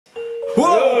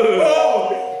Whoa!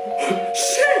 Whoa!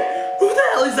 Shit! Who the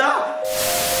hell is that?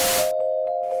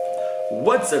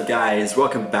 What's up, guys?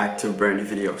 Welcome back to a brand new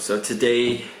video. So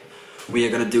today we are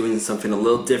going to do something a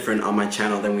little different on my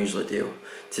channel than we usually do.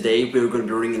 Today we're going to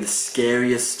be ringing the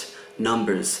scariest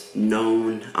numbers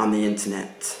known on the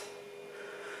internet.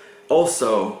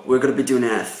 Also, we're going to be doing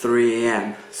it at 3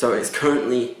 AM. So it's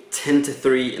currently 10 to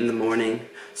 3 in the morning.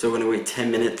 So we're going to wait 10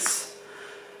 minutes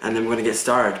and then we're going to get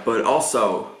started. But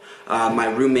also, my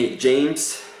roommate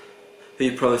James, who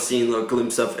you've probably seen a little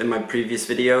glimpse of in my previous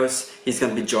videos, he's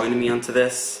going to be joining me onto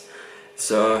this.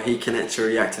 So he can actually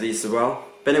react to these as well.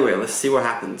 But anyway, let's see what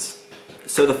happens.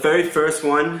 So the very first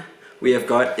one we have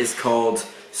got is called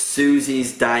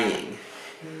Susie's Dying.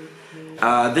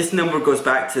 This number goes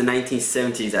back to the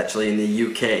 1970s actually in the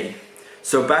UK.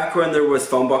 So back when there was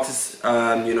phone boxes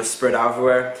you know, spread out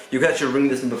everywhere, you could actually ring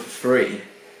this number for free.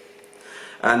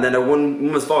 And then a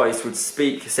woman's voice would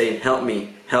speak saying, help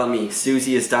me,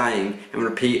 Susie is dying, and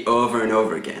repeat over and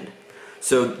over again.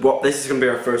 So this is going to be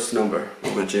our first number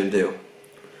we're going to do.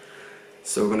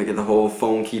 So we're going to get the whole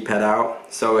phone keypad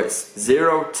out. So it's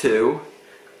 02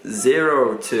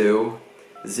 02 02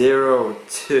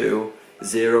 02.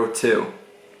 Do you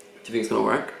think it's going to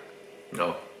work?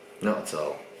 No, not at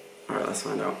all. Alright, let's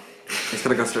find out. It's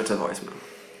going to go straight to voicemail.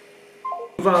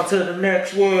 Move on to the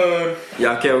next one.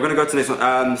 Yeah, okay, we're going to go to the next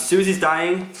one. Susie's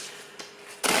Dying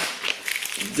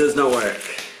does not work.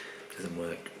 Doesn't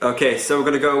work. Okay, so we're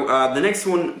going to go, the next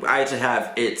one I actually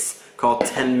have, it's called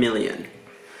 10 million.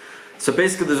 So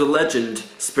basically there's a legend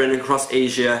spreading across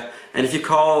Asia, and if you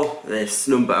call this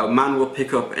number, a man will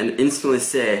pick up and instantly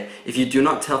say, if you do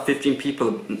not tell 15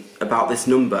 people about this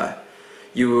number,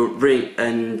 you will ring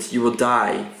and you will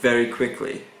die very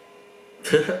quickly.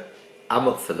 I'm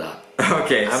up for that.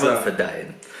 Okay, I'm up for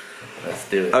dying. Let's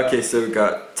do it. Okay, so we've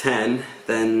got 10,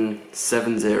 then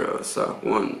 7 zeros. So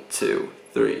 1, 2,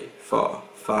 3, 4,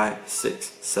 5,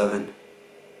 6, 7.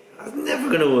 That's never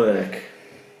gonna work.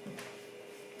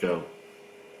 Go.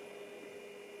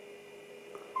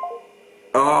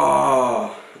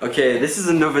 Oh, okay, this is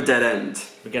another dead end.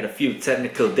 We got a few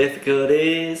technical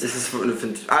difficulties. This is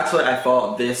actually, I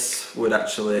thought this would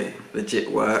actually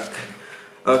legit work.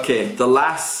 Okay, the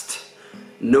last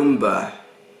number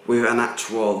with an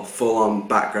actual full-on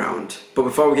background. But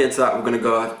before we get into that, we're gonna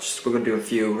do a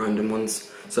few random ones.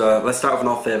 So let's start with an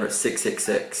old favorite,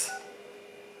 666.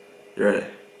 You ready?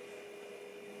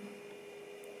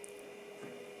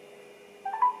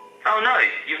 Oh no,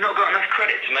 you've not got enough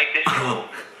credit to make this call.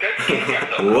 Go to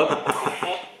your Whoop.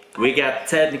 We got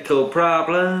technical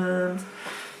problems.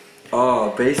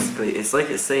 Oh, basically, it's like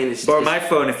it's saying it's... Borrow my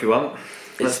phone if you want.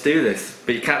 Let's do this.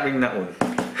 But you can't ring that one.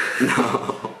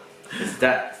 No.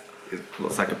 That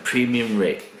looks like a premium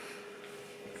rate.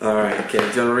 Alright, okay, do you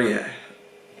want to ring it?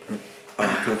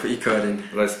 Oh, can I put your card in?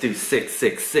 Let's do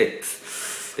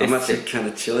 666. I'm actually kind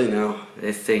of chilly now.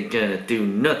 This ain't gonna do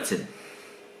nothing.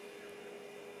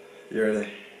 You ready?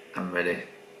 I'm ready.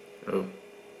 Oh,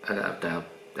 I don't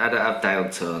have dial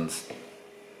tones.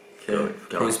 Okay, Go.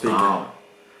 put on speaker. Oh.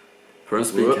 Put on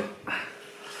speaker.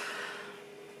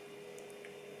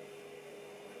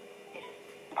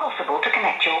 Possible to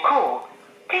connect your call.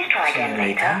 Please try again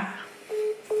later.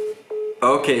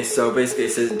 Okay, so basically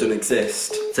it says it doesn't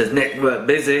exist. It says network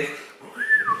busy.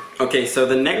 Okay, so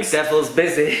the The next... devil's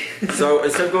busy. So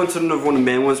instead of going to another one of the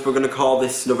main ones, we're going to call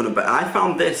this another number. And I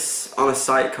found this on a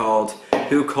site called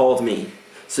Who Called Me.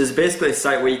 So it's basically a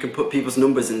site where you can put people's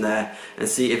numbers in there and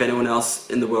see if anyone else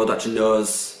in the world actually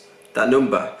knows that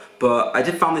number. But I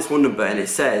did find this one number and it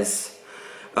says,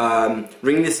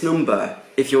 ring this number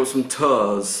if you want some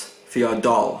toes for your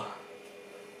doll.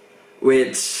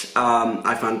 Which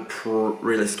I found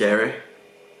really scary,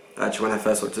 actually, when I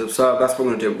first looked it up. So that's what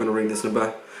we're going to do, we're going to ring this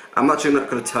number. I'm actually not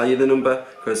going to tell you the number,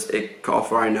 because it, off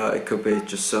where I know, it could be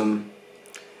just some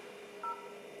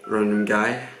random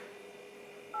guy.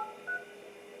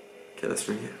 Okay, let's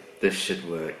ring it. This should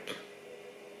work.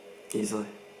 Easily.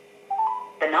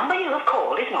 The number you have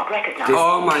called is not recognized.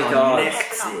 Oh my god.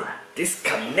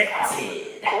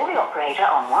 Disconnected. Call the operator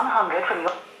on 100 from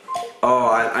your...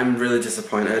 Oh, I'm really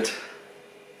disappointed.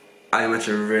 I am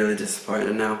actually really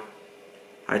disappointed now.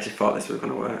 I actually thought this was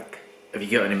going to work. Have you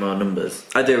got any more numbers?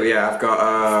 I do, yeah, I've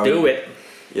got... Do it.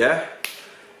 Yeah?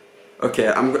 Okay,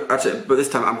 actually, but this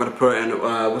time I'm going to put it in,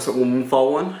 what's that,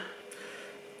 141?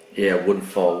 Yeah,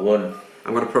 141.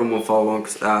 I'm going to put in 141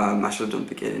 because I should have done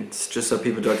beginnings, just so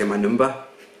people don't get my number.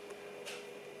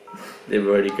 They've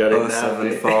already got it now.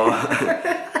 074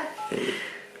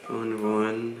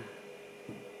 811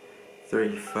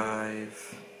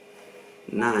 35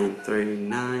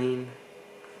 939.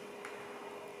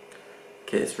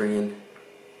 Okay, it's ringing.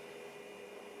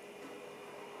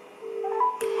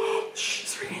 Shh,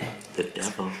 it's ringing. The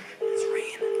devil. It's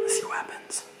ringing. Let's see what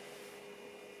happens.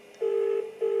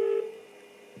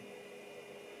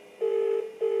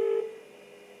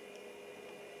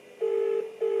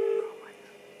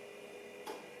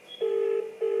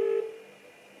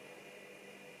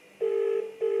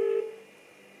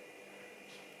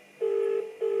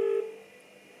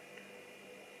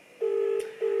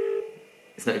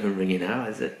 It's not even ringing out,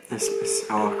 is it?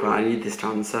 Oh, God, I need this to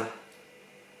answer.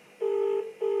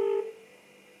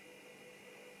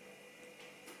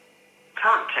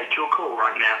 Can't take your call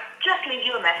right now. Just leave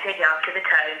your message after the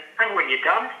tone. And when you're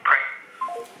done, press.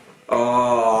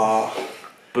 Oh,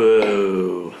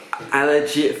 Boo. I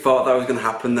legit thought that was going to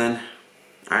happen then.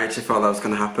 I actually thought that was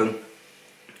going to happen.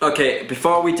 Okay,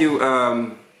 before we do,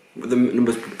 the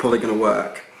number's probably going to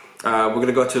work, we're going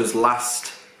to go to his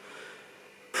last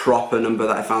proper number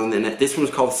that I found on the internet. This one's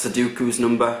called Sudoku's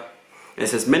number. It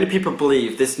says, many people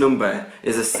believe this number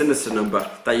is a sinister number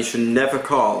that you should never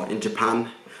call in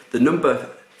Japan. The number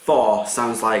 4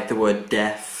 sounds like the word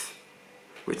death,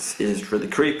 which is really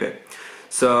creepy.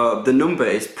 So the number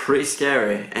is pretty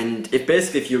scary, and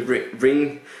if you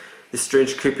ring this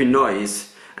strange creepy noise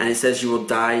and it says you will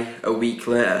die a week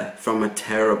later from a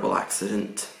terrible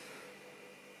accident.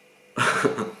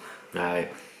 Right.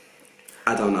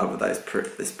 I don't know, but that is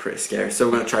pretty scary. So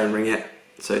we're going to try and ring it.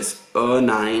 So it's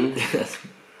 09. That's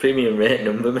premium rate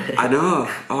number, mate. I know.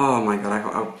 Oh my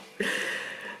God.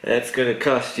 That's gonna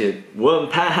cost you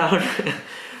 £1.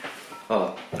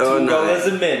 Oh, $2 $2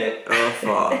 a minute.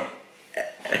 04.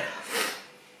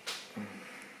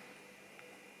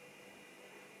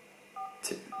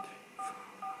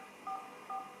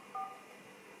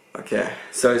 Okay,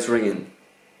 so it's ringing.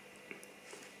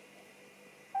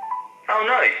 Oh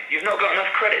no, you've not got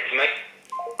enough credit to make.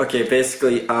 Okay,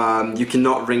 basically, you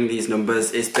cannot ring these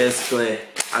numbers. I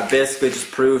basically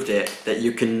just proved it, that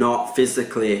you cannot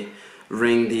physically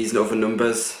ring these other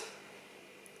numbers.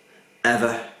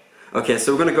 Ever. Okay,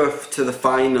 so we're gonna go to the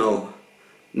final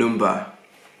number.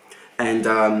 And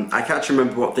I can't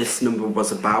remember what this number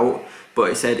was about,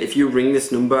 but it said if you ring this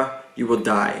number, you will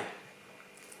die.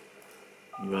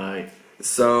 Right.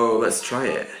 So let's try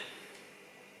it.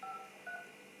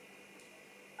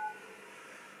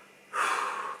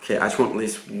 Okay, I just want at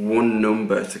least one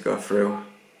number to go through.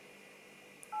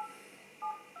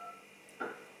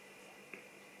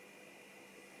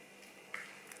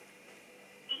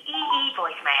 EE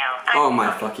voicemail. Oh my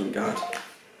fucking God.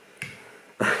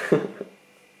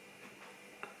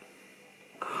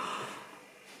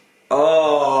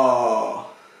 Oh.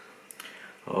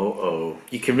 Oh.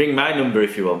 You can ring my number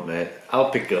if you want, mate. I'll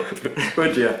pick up.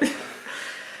 Would you?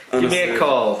 Give me a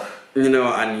call. You know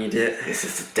what, I need it. This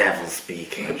is the devil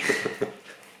speaking.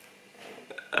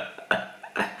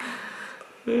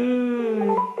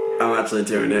 I'm actually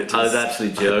doing it. I was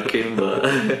actually joking, but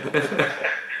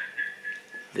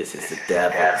this is the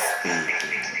devil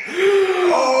speaking.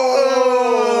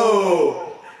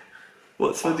 Oh!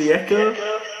 What's with the echo?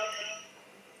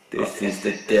 This is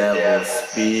the devil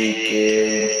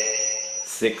speaking.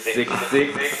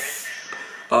 666.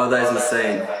 Oh, that is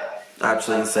insane.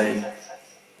 Absolutely insane.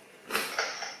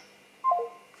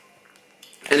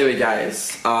 Anyway,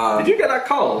 guys. Did you get that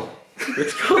call?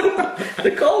 Which call?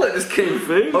 The call that just came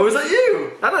through. Oh, was that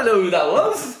you? I don't know who that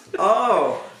was.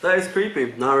 Oh, that is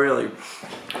creepy. Not really.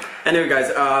 Anyway,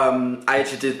 guys, I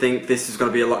actually did think this was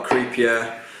going to be a lot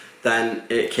creepier than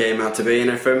it came out to be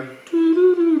and everything.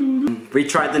 We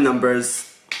tried the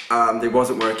numbers, they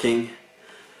wasn't working,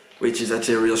 which is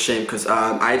actually a real shame because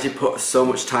I actually put so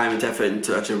much time and effort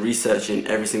into actually researching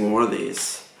every single one of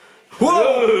these.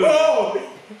 Whoa! Whoa!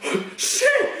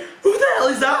 Shit! Who the hell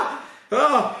is that?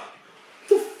 Oh!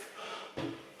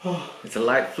 It's a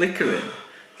light flickering.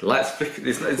 The light's flickering.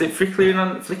 Is it flickering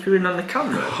on the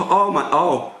camera? Oh my!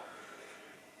 Oh!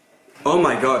 Oh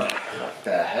my God! What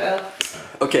the hell?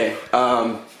 Okay.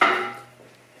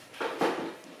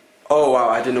 Oh wow!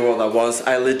 I didn't know what that was.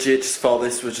 I legit just thought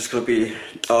this was just gonna be.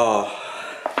 Oh.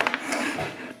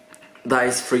 That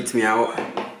has freaked me out.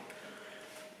 I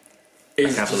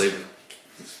can't believe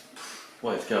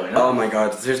what is going on. Oh my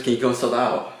God! Seriously, can you go and sort that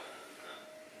out?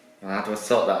 How do I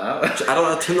sort that out? I don't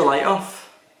know. Turn the light off.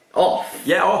 Off.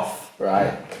 Yeah, off.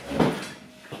 Right.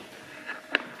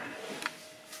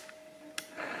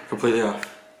 Completely off.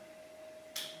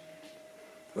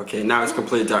 Okay, now it's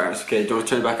completely darkness. Okay, do you want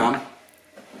to turn it back on?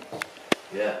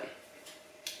 Yeah.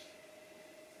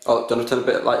 Oh, do you want to turn a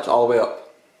bit light all the way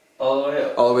up? All the way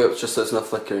up. All the way up, just so it's not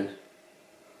flickering.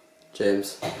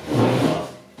 James.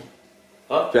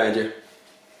 What? Behind you.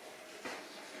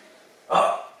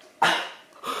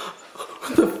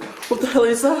 What the hell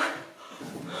is that?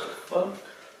 What?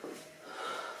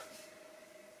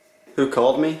 Who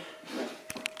called me?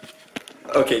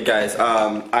 Okay guys,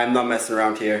 I'm not messing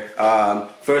around here.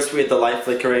 First we had the light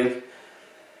flickering,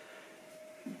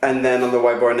 and then on the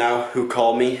whiteboard now, who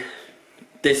called me?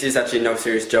 This is actually no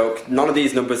serious joke. None of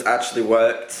these numbers actually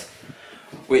worked,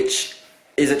 which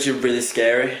is actually really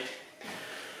scary.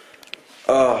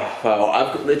 Oh wow,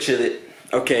 I've got literally...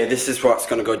 Okay, this is what's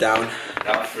gonna go down.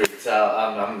 I'm freaked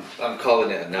out. I'm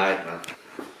calling it a night, man.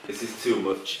 This is too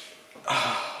much.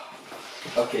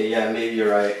 Okay, yeah, maybe you're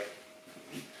right.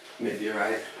 Maybe you're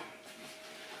right.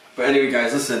 But anyway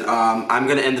guys, listen, I'm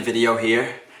gonna end the video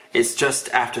here. It's just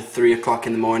after 3 o'clock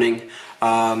in the morning.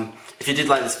 If you did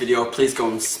like this video, please go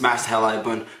and smash the hell out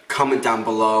button, comment down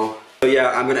below. So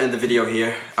yeah, I'm gonna end the video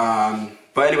here.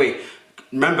 But anyway,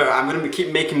 remember, I'm gonna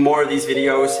keep making more of these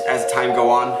videos as time go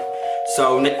on.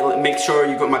 So make sure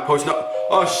you got my post note.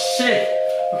 Oh shit!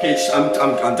 Okay,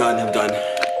 I'm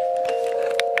done.